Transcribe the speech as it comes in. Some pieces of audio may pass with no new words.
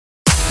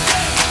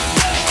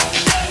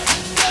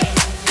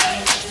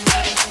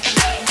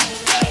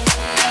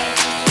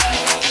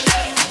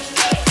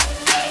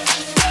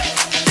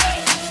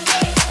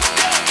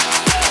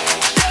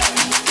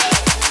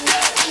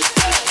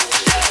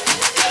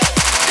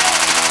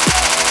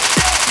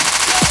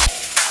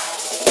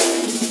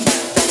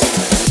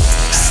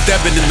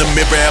Stepping in the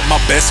mirror at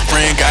my best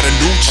friend. Got a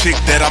new chick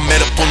that I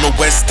met up on the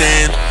West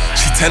End.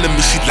 She telling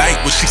me she like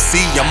what she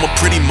see. I'm a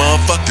pretty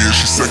motherfucker. Yeah,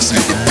 she sexier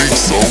than me,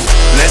 so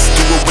let's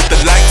do it with the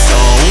lights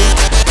on.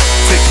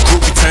 Take a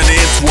groupie, turn her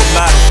into a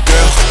model,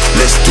 girl.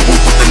 Let's do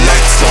it with the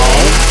lights on.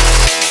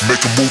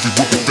 make a movie,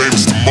 we'll be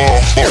famous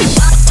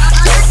tomorrow.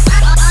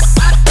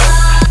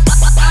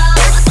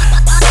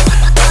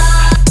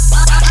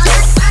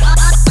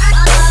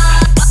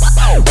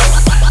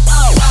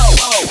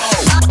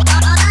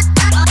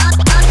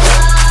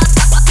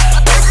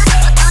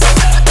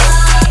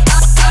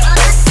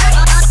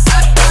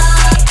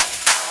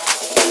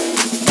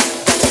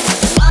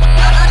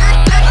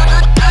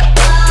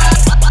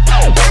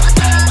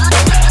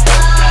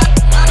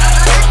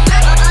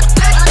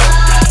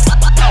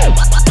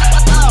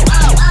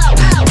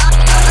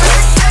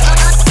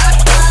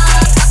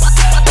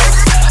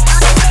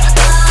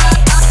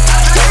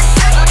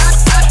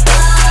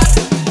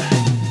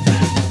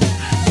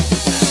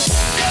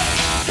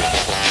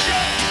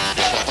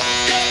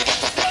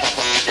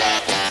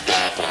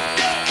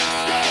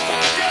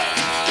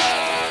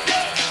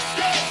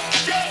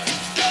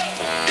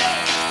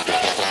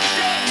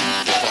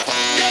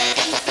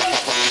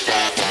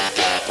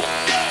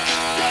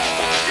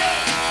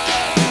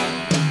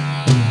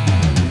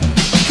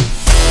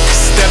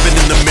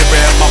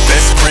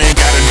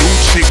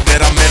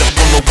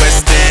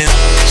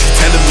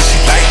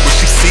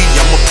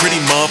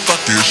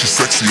 Yeah, she's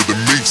sexier than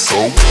me, so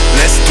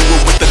let's do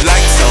it with the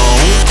lights on.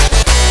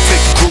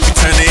 Take a groupie,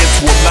 turn her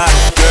into a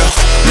model, girl.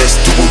 Let's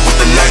do it with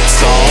the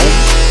lights on.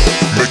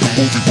 Make a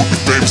movie, we'll be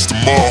famous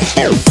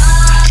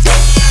tomorrow.